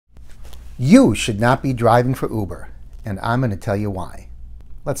You should not be driving for Uber, and I'm going to tell you why.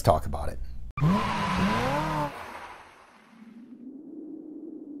 Let's talk about it.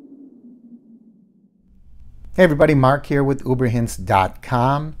 Hey everybody, Mark here with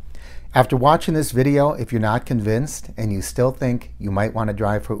Ub-erX.com. After watching this video, if you're not convinced and you still think you might want to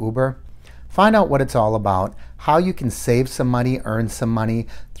drive for Uber, find out what it's all about, how you can save some money, earn some money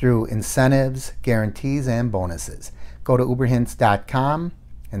through incentives, guarantees, and bonuses. Go to Ub-erX.com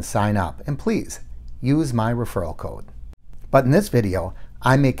and sign up. And please, use my referral code. But in this video,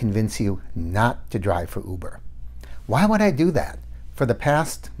 I may convince you not to drive for Uber. Why would I do that? For the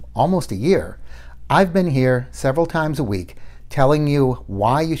past almost a year, I've been here several times a week telling you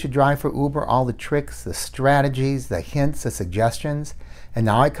why you should drive for Uber, all the tricks, the strategies, the hints, the suggestions, and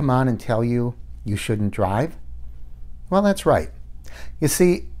now I come on and tell you you shouldn't drive? Well, that's right. You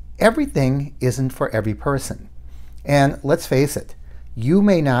see, everything isn't for every person. And let's face it, you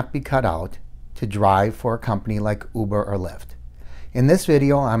may not be cut out to drive for a company like Uber or Lyft. In this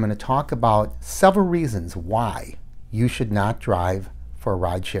video, I'm going to talk about several reasons why you should not drive for a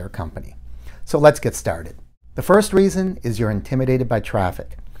rideshare company. So let's get started. The first reason is you're intimidated by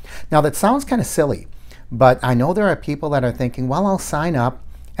traffic. Now that sounds kind of silly, but I know there are people that are thinking, well, I'll sign up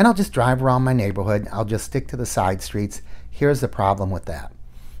and I'll just drive around my neighborhood. I'll just stick to the side streets. Here's the problem with that.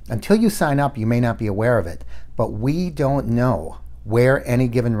 Until you sign up, you may not be aware of it, but we don't know where any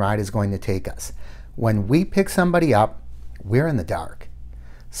given ride is going to take us. When we pick somebody up, we're in the dark.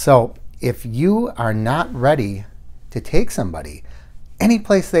 So if you are not ready to take somebody any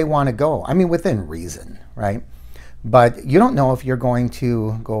place they want to go, I mean within reason, right? But you don't know if you're going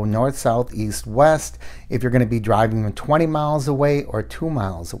to go north, south, east, west, if you're going to be driving 20 miles away or 2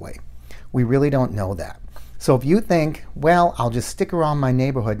 miles away. We really don't know that. So if you think, well, I'll just stick around my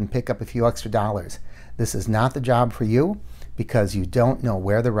neighborhood and pick up a few extra dollars, this is not the job for you because you don't know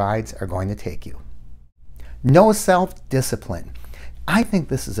where the rides are going to take you. No self-discipline. I think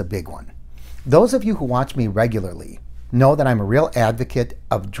this is a big one. Those of you who watch me regularly know that I'm a real advocate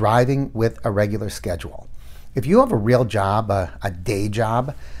of driving with a regular schedule. If you have a real job, a day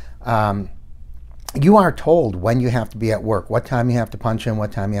job, you are told when you have to be at work, what time you have to punch in,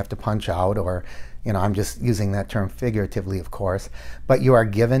 what time you have to punch out, or, you know, I'm just using that term figuratively, of course, but you are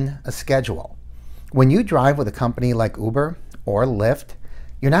given a schedule. When you drive with a company like Uber or Lyft,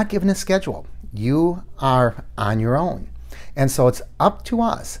 you're not given a schedule. You are on your own. And so it's up to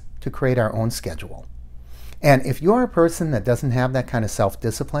us to create our own schedule. And if you're a person that doesn't have that kind of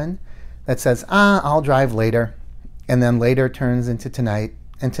self-discipline, that says, I'll drive later, and then later turns into tonight,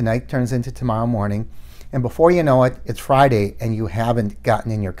 and tonight turns into tomorrow morning, and before you know it, it's Friday and you haven't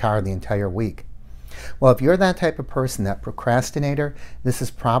gotten in your car the entire week. Well, if you're that type of person, that procrastinator, this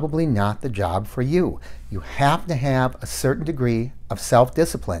is probably not the job for you. You have to have a certain degree of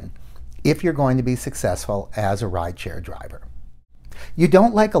self-discipline if you're going to be successful as a rideshare driver. You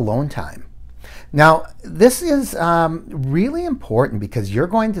don't like alone time. Now, this is really important because you're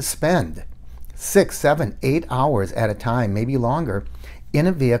going to spend 6, 7, 8 hours at a time, maybe longer, in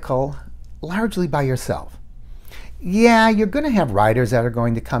a vehicle largely by yourself. Yeah, you're going to have riders that are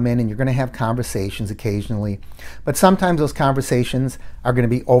going to come in and you're going to have conversations occasionally, but sometimes those conversations are going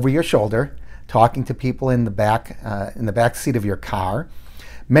to be over your shoulder, talking to people in the back seat of your car.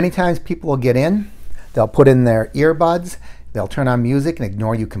 Many times people will get in, they'll put in their earbuds, they'll turn on music and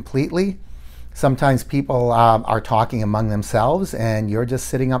ignore you completely. Sometimes people are talking among themselves and you're just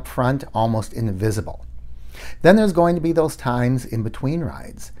sitting up front, almost invisible. Then there's going to be those times in between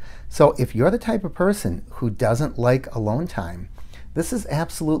rides. So if you're the type of person who doesn't like alone time, this is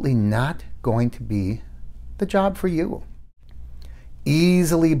absolutely not going to be the job for you.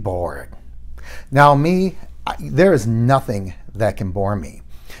 Easily bored. Now there is nothing that can bore me.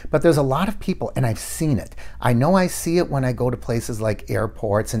 But there's a lot of people, and I've seen it. I know I see it when I go to places like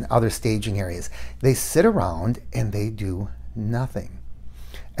airports and other staging areas. They sit around and they do nothing.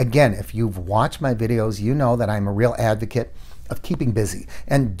 Again, if you've watched my videos, you know that I'm a real advocate of keeping busy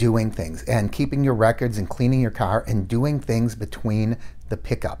and doing things and keeping your records and cleaning your car and doing things between the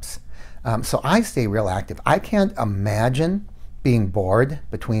pickups. So I stay real active. I can't imagine being bored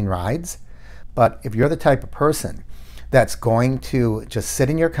between rides, but if you're the type of person that's going to just sit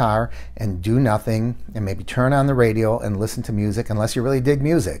in your car and do nothing and maybe turn on the radio and listen to music, unless you really dig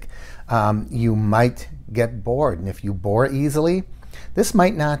music, you might get bored. And if you bore easily, this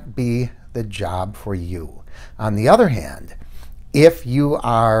might not be the job for you. On the other hand, if you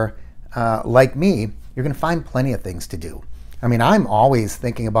are like me, you're going to find plenty of things to do. I mean, I'm always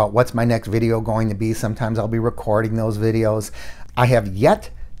thinking about what's my next video going to be. Sometimes I'll be recording those videos. I have yet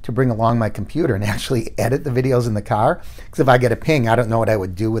to bring along my computer and actually edit the videos in the car, because if I get a ping, I don't know what I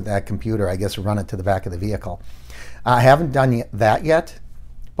would do with that computer. I guess run it to the back of the vehicle. I haven't done that yet,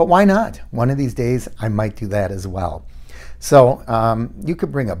 but why not? One of these days I might do that as well. So you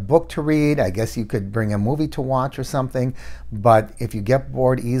could bring a book to read. I guess you could bring a movie to watch or something. But if you get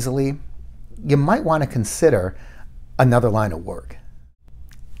bored easily, you might want to consider another line of work.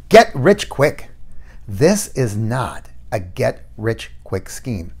 Get rich quick. This is not a get rich quick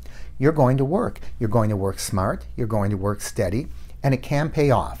scheme. You're going to work. You're going to work smart. You're going to work steady, and it can pay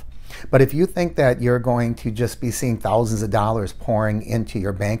off. But if you think that you're going to just be seeing thousands of dollars pouring into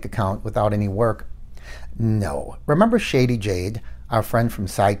your bank account without any work, no. Remember Shady Jade, our friend from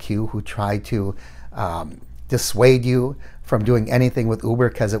SciQ, who tried to dissuade you from doing anything with Uber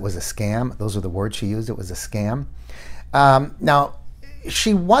because it was a scam? Those are the words she used. It was a scam. Now,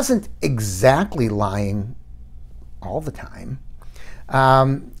 she wasn't exactly lying all the time.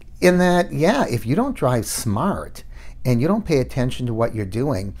 In that, yeah, if you don't drive smart and you don't pay attention to what you're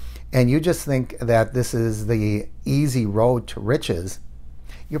doing and you just think that this is the easy road to riches,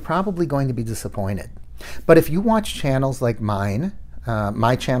 you're probably going to be disappointed. But if you watch channels like mine,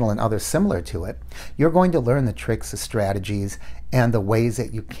 my channel and others similar to it, you're going to learn the tricks, the strategies, and the ways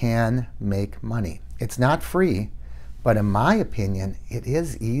that you can make money. It's not free, but in my opinion, it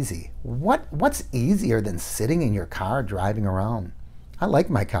is easy. What's easier than sitting in your car driving around? I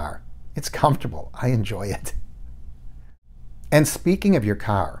like my car. It's comfortable. I enjoy it. And speaking of your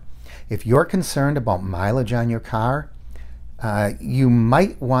car, if you're concerned about mileage on your car, you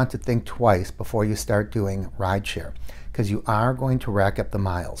might want to think twice before you start doing rideshare, because you are going to rack up the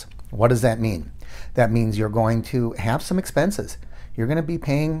miles. What does that mean? That means you're going to have some expenses. You're going to be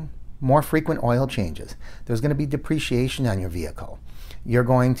paying more frequent oil changes. There's going to be depreciation on your vehicle. You're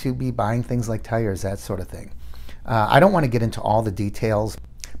going to be buying things like tires, that sort of thing. I don't want to get into all the details,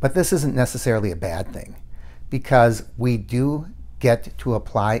 but this isn't necessarily a bad thing, because we do get to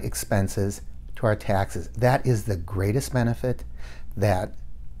apply expenses to our taxes. That is the greatest benefit that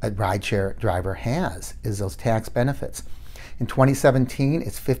a rideshare driver has, is those tax benefits. In 2017,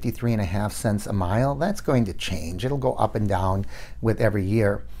 it's 53.5 cents a mile. That's going to change. It'll go up and down with every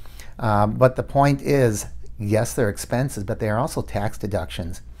year. But the point is, yes, they're expenses, but they are also tax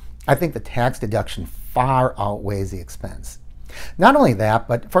deductions. I think the tax deduction far outweighs the expense. Not only that,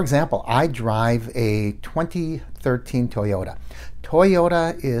 but for example, I drive a 2013 Toyota.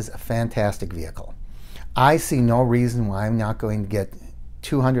 Toyota is a fantastic vehicle. I see no reason why I'm not going to get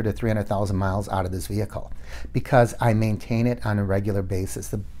 200 to 300,000 miles out of this vehicle, because I maintain it on a regular basis.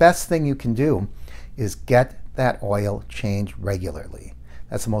 The best thing you can do is get that oil changed regularly.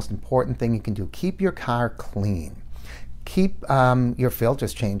 That's the most important thing you can do. Keep your car clean. Keep your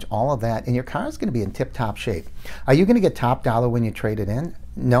filters changed, all of that, and your car is going to be in tip-top shape. Are you going to get top dollar when you trade it in?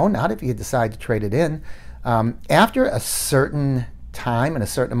 No, not if you decide to trade it in. After a certain time and a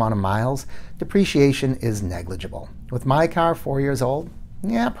certain amount of miles, depreciation is negligible. With my car, 4 years old,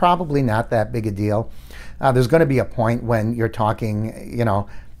 yeah, probably not that big a deal. There's going to be a point when you're talking, you know,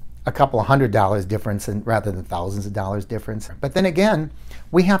 a couple of $100 difference rather than thousands of dollars difference. But then again,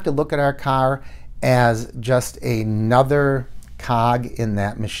 we have to look at our car as just another cog in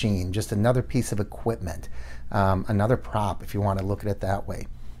that machine, just another piece of equipment, another prop, if you want to look at it that way.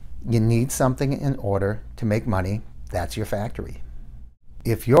 You need something in order to make money. That's your factory.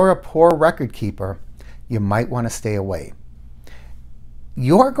 If you're a poor record keeper, you might want to stay away.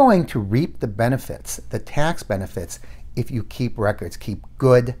 You're going to reap the benefits, the tax benefits, if you keep records, keep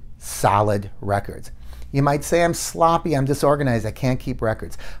good, solid records. You might say, I'm sloppy, I'm disorganized, I can't keep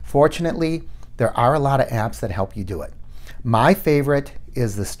records. Fortunately, there are a lot of apps that help you do it. My favorite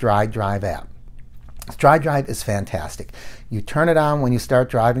is the Stride Drive app. Stride Drive is fantastic. You turn it on when you start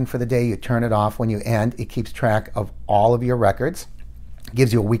driving for the day, you turn it off when you end. It keeps track of all of your records,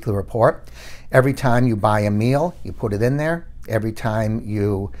 gives you a weekly report. Every time you buy a meal, you put it in there. Every time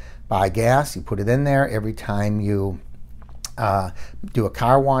you buy gas, you put it in there. Every time you do a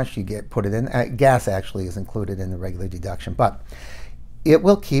car wash, you put it in. Gas actually is included in the regular deduction, but it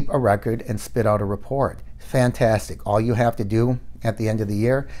will keep a record and spit out a report. Fantastic. All you have to do at the end of the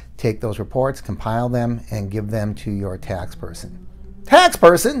year, take those reports, compile them, and give them to your tax person. Tax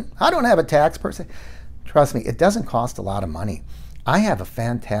person? I don't have a tax person. Trust me, it doesn't cost a lot of money. I have a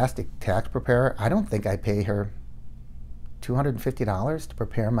fantastic tax preparer. I don't think I pay her $250 to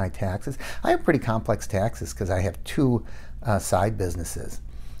prepare my taxes. I have pretty complex taxes because I have two side businesses.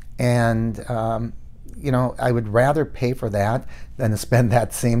 And you know, I would rather pay for that than to spend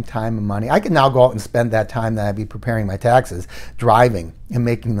that same time and money. I can now go out and spend that time that I'd be preparing my taxes, driving and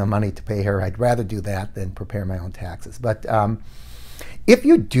making the money to pay her. I'd rather do that than prepare my own taxes. But If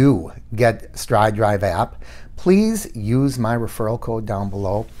you do get Stride Drive app, please use my referral code down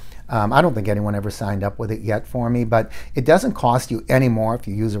below. I don't think anyone ever signed up with it yet for me, but it doesn't cost you any more if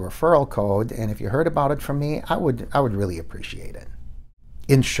you use a referral code. And if you heard about it from me, I would really appreciate it.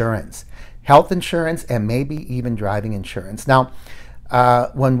 Insurance, health insurance, and maybe even driving insurance. Now,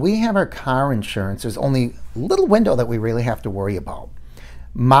 when we have our car insurance, there's only a little window that we really have to worry about.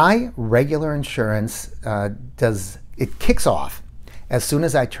 My regular insurance it kicks off as soon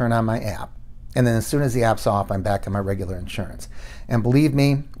as I turn on my app. And then as soon as the app's off, I'm back on my regular insurance. And believe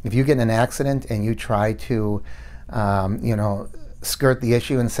me, if you get in an accident and you try to, skirt the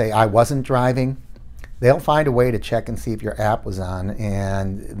issue and say, I wasn't driving, they'll find a way to check and see if your app was on,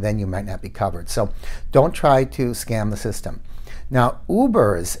 and then you might not be covered. So don't try to scam the system. Now,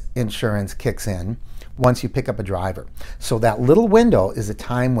 Uber's insurance kicks in once you pick up a driver. So that little window is a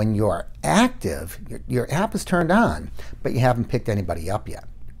time when you're active, your app is turned on, but you haven't picked anybody up yet.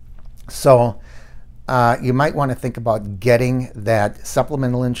 So you might want to think about getting that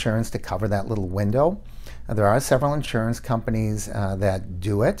supplemental insurance to cover that little window. There are several insurance companies that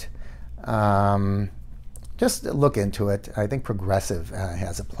do it. Just look into it. I think Progressive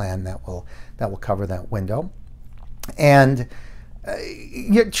has a plan that will cover that window. And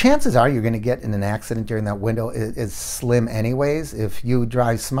your chances are you're going to get in an accident during that window is slim anyways. If you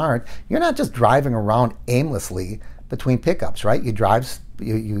drive smart, you're not just driving around aimlessly between pickups, right? You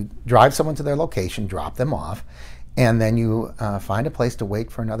drive someone to their location, drop them off, and then you find a place to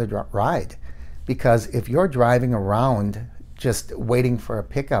wait for another ride. Because if you're driving around just waiting for a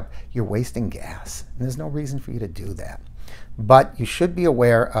pickup, you're wasting gas. And there's no reason for you to do that. But you should be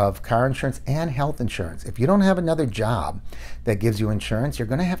aware of car insurance and health insurance. If you don't have another job that gives you insurance, you're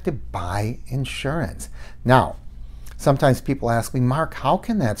going to have to buy insurance. Now, sometimes people ask me, Mark, how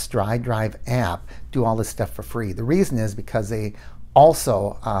can that Stride Drive app do all this stuff for free? The reason is because they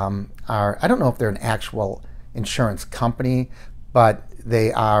also I don't know if they're an actual insurance company, but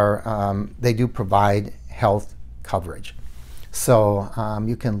they do provide health coverage. So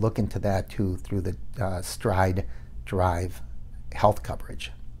you can look into that too through the Stride Drive health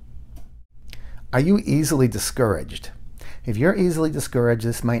coverage. Are you easily discouraged? If you're easily discouraged,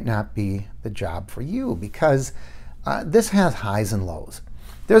 this might not be the job for you, because this has highs and lows.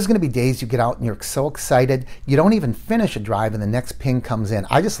 There's going to be days you get out and you're so excited, you don't even finish a drive and the next ping comes in.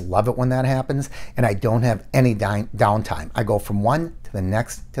 I just love it when that happens, and I don't have any downtime. I go from one to the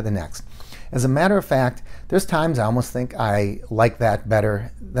next to the next. As a matter of fact, there's times I almost think I like that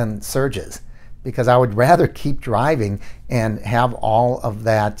better than surges, because I would rather keep driving and have all of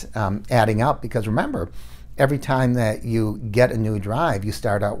that adding up. Because remember, every time that you get a new drive, you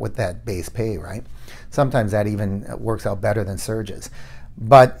start out with that base pay, right? Sometimes that even works out better than surges.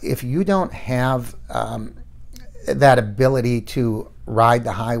 But if you don't have that ability to ride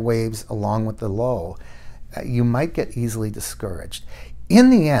the high waves along with the low, you might get easily discouraged.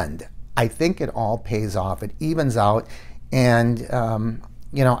 In the end, I think it all pays off. It evens out, and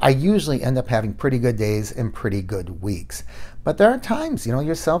I usually end up having pretty good days and pretty good weeks. But there are times,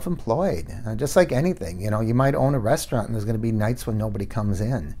 you're self-employed, just like anything. You might own a restaurant and there's going to be nights when nobody comes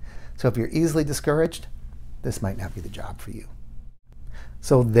in. So if you're easily discouraged, this might not be the job for you.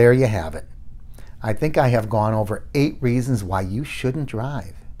 So there you have it. I think I have gone over 8 reasons why you shouldn't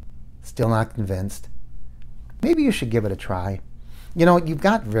drive. Still not convinced? Maybe you should give it a try. You've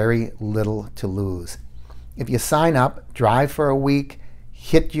got very little to lose. If you sign up, drive for a week,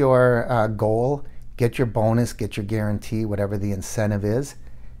 hit your goal, get your bonus, get your guarantee, whatever the incentive is,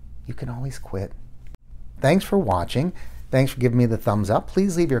 you can always quit. Thanks for watching. Thanks for giving me the thumbs up.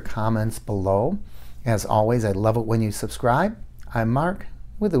 Please leave your comments below. As always, I love it when you subscribe. I'm Mark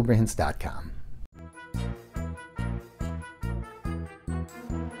with Ub-erX.com.